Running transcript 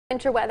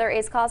Winter weather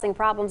is causing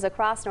problems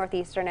across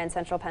northeastern and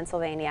central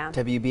Pennsylvania.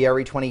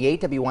 WBRE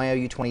 28,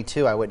 WYOU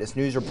 22 Eyewitness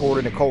News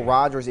reporter Nicole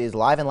Rogers is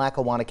live in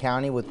Lackawanna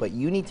County with what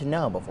you need to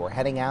know before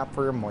heading out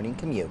for your morning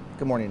commute.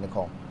 Good morning,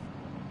 Nicole.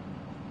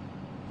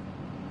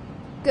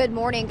 Good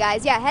morning,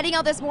 guys. Yeah, heading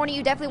out this morning,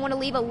 you definitely want to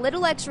leave a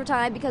little extra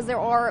time because there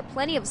are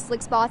plenty of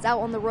slick spots out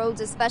on the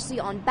roads,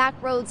 especially on back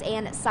roads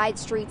and side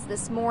streets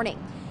this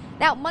morning.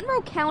 Now,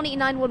 Monroe County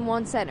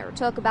 911 Center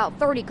took about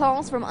 30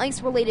 calls from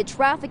ice-related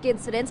traffic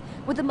incidents,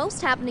 with the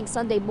most happening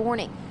Sunday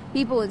morning.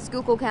 People in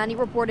Schuylkill County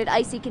reported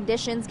icy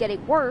conditions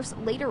getting worse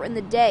later in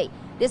the day.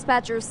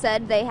 Dispatchers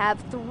said they have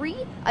 3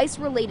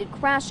 ice-related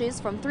crashes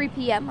from 3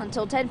 p.m.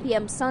 until 10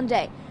 p.m.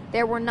 Sunday.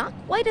 There were not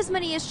quite as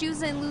many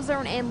issues in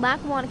Luzerne and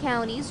Lackawanna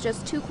counties,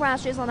 just 2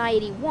 crashes on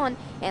I-81,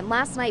 and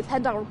last night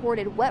PennDOT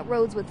reported wet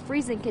roads with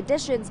freezing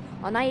conditions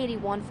on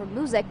I-81 from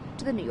Moosic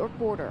to the New York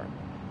border.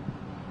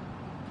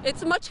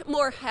 It's a much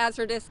more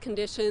hazardous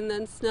condition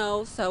than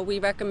snow, so we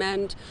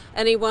recommend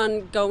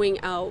anyone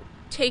going out,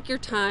 take your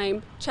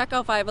time, check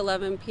out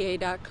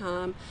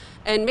PAHomepage.com,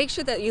 and make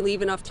sure that you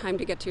leave enough time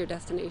to get to your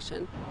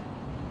destination.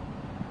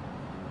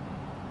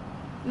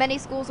 Many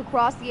schools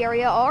across the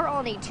area are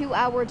on a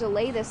 2-hour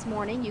delay this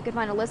morning. You can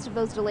find a list of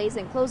those delays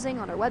and closing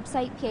on our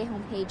website,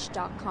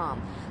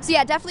 PAHomepage.com. So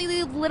yeah, definitely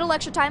leave a little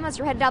extra time as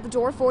you're headed out the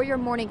door for your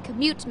morning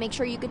commute. Make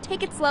sure you can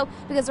take it slow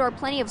because there are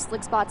plenty of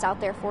slick spots out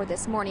there for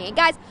this morning. And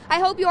guys, I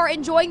hope you are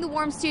enjoying the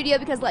warm studio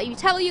because let me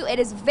tell you, it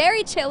is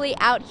very chilly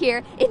out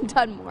here in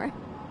Dunmore.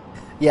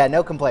 Yeah,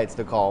 no complaints,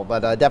 Nicole,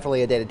 but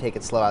definitely a day to take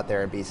it slow out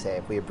there and be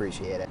safe. We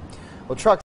appreciate it. Well, trucks